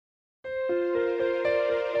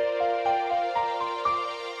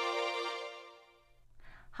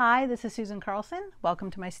Hi, this is Susan Carlson. Welcome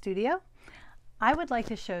to my studio. I would like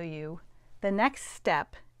to show you the next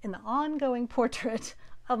step in the ongoing portrait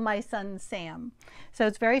of my son Sam. So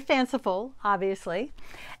it's very fanciful, obviously,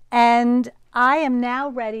 and I am now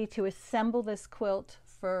ready to assemble this quilt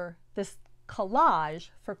for this collage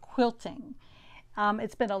for quilting.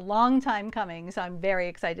 It's been a long time coming, so I'm very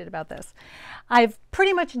excited about this. I've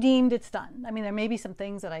pretty much deemed it's done. I mean, there may be some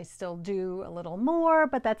things that I still do a little more,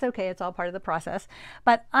 but that's okay. It's all part of the process.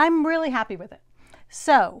 But I'm really happy with it.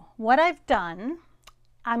 So what I've done,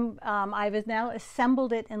 I've now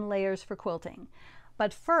assembled it in layers for quilting.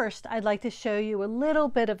 But first, I'd like to show you a little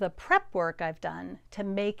bit of the prep work I've done to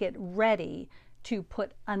make it ready to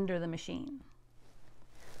put under the machine.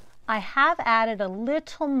 I have added a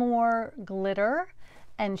little more glitter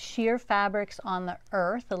and sheer fabrics on the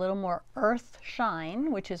earth, a little more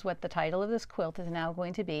Earthshine, which is what the title of this quilt is now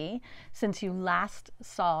going to be, since you last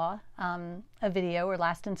saw a video or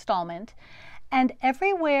last installment. And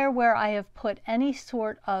everywhere where I have put any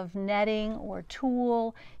sort of netting or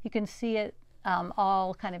tulle, you can see it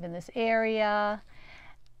all kind of in this area.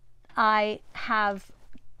 I have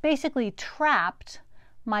basically trapped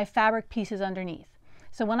my fabric pieces underneath.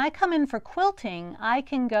 So when I come in for quilting, I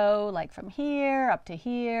can go like from here up to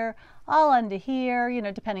here, all under here, you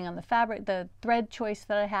know, depending on the fabric, the thread choice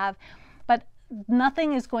that I have. But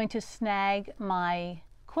nothing is going to snag my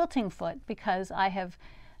quilting foot because I have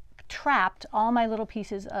trapped all my little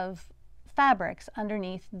pieces of fabrics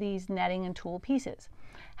underneath these netting and tulle pieces.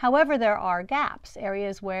 However, there are gaps,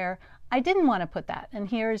 areas where I didn't want to put that. And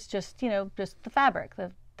here's just, you know, just the fabric,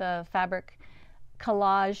 the fabric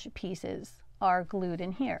collage pieces are glued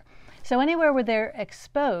in here. So anywhere where they're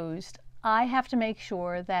exposed, I have to make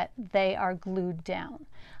sure that they are glued down.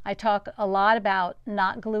 I talk a lot about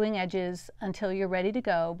not gluing edges until you're ready to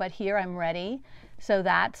go, but here I'm ready. So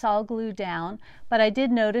that's all glued down. But I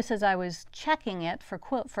did notice as I was checking it for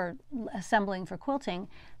assembling for quilting,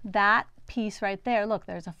 that piece right there, look,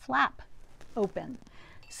 there's a flap open.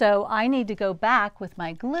 So I need to go back with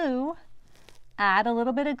my glue, add a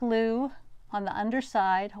little bit of glue on the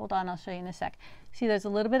underside. Hold on, I'll show you in a sec. See, there's a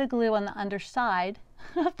little bit of glue on the underside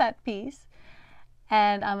of that piece.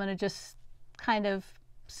 And I'm going to just kind of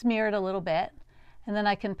smear it a little bit. And then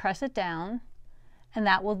I can press it down. And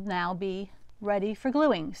that will now be ready for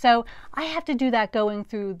gluing. So I have to do that going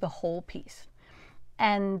through the whole piece.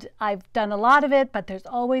 And I've done a lot of it, but there's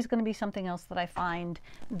always going to be something else that I find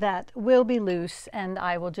that will be loose. And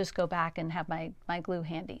I will just go back and have my glue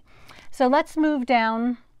handy. So let's move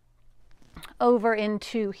down over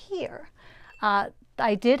into here.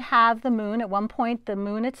 I did have the moon. At one point, the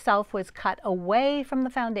moon itself was cut away from the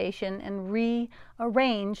foundation and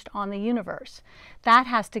rearranged on the universe. That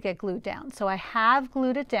has to get glued down. So I have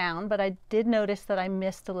glued it down, but I did notice that I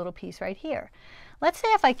missed a little piece right here. Let's say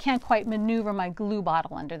if I can't quite maneuver my glue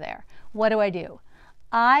bottle under there, what do?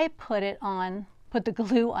 I put the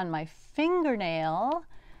glue on my fingernail,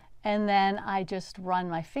 and then I just run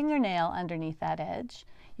my fingernail underneath that edge.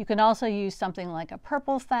 You can also use something like a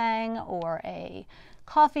purple thing or a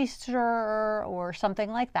coffee stirrer or something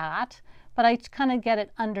like that. But I kind of get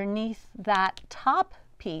it underneath that top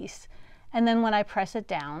piece. And then when I press it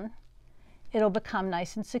down, it'll become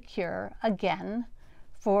nice and secure again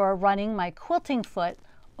for running my quilting foot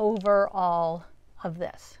over all of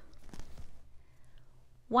this.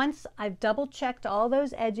 Once I've double checked all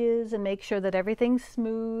those edges and make sure that everything's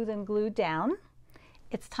smooth and glued down,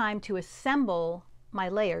 it's time to assemble my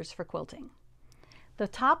layers for quilting. The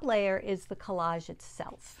top layer is the collage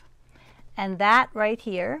itself, and that right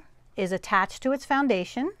here is attached to its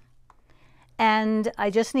foundation, and I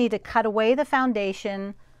just need to cut away the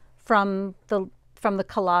foundation from the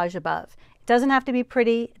collage above. It doesn't have to be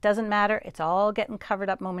pretty, it doesn't matter, it's all getting covered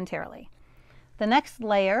up momentarily. The next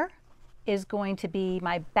layer is going to be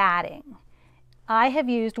my batting. I have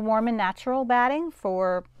used Warm and Natural batting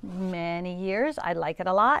for many years. I like it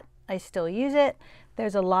a lot. I still use it.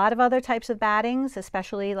 There's a lot of other types of battings,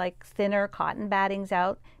 especially like thinner cotton battings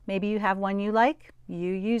out. Maybe you have one you like.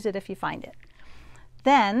 You use it if you find it.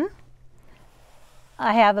 Then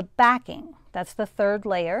I have a backing. That's the third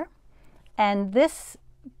layer. And this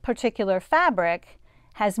particular fabric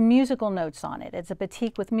has musical notes on it. It's a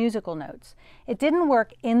batik with musical notes. It didn't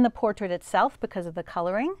work in the portrait itself because of the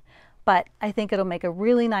coloring, but I think it'll make a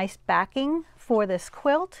really nice backing for this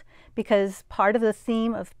quilt because part of the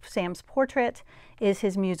theme of Sam's portrait is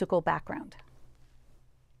his musical background.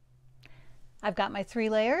 I've got my 3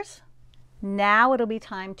 layers. Now it'll be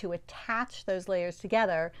time to attach those layers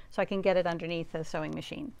together so I can get it underneath the sewing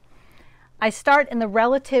machine. I start in the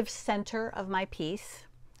relative center of my piece.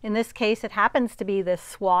 In this case, it happens to be this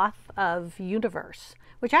swath of universe,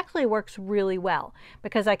 which actually works really well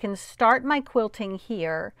because I can start my quilting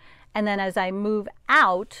here, and then as I move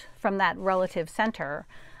out from that relative center,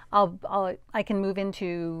 I can move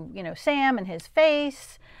into, you know, Sam and his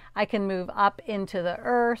face. I can move up into the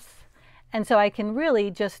earth. And so I can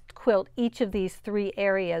really just quilt each of these 3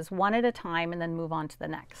 areas one at a time and then move on to the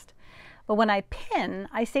next. But when I pin,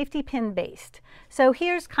 I safety pin baste. So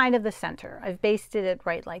here's kind of the center. I've basted it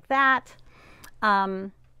right like that.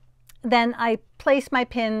 Then I place my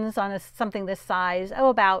pins on something this size,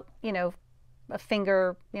 about, you know, a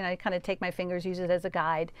finger, you know, I kind of take my fingers, use it as a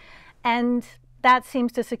guide. And that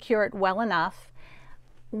seems to secure it well enough.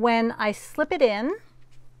 When I slip it in,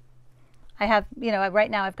 I have, you know, right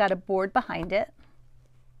now I've got a board behind it.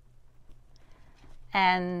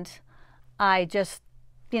 And I just,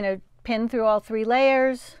 you know, pin through all 3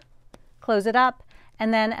 layers, close it up,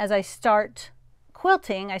 and then as I start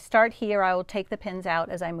quilting, I start here, I will take the pins out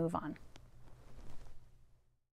as I move on.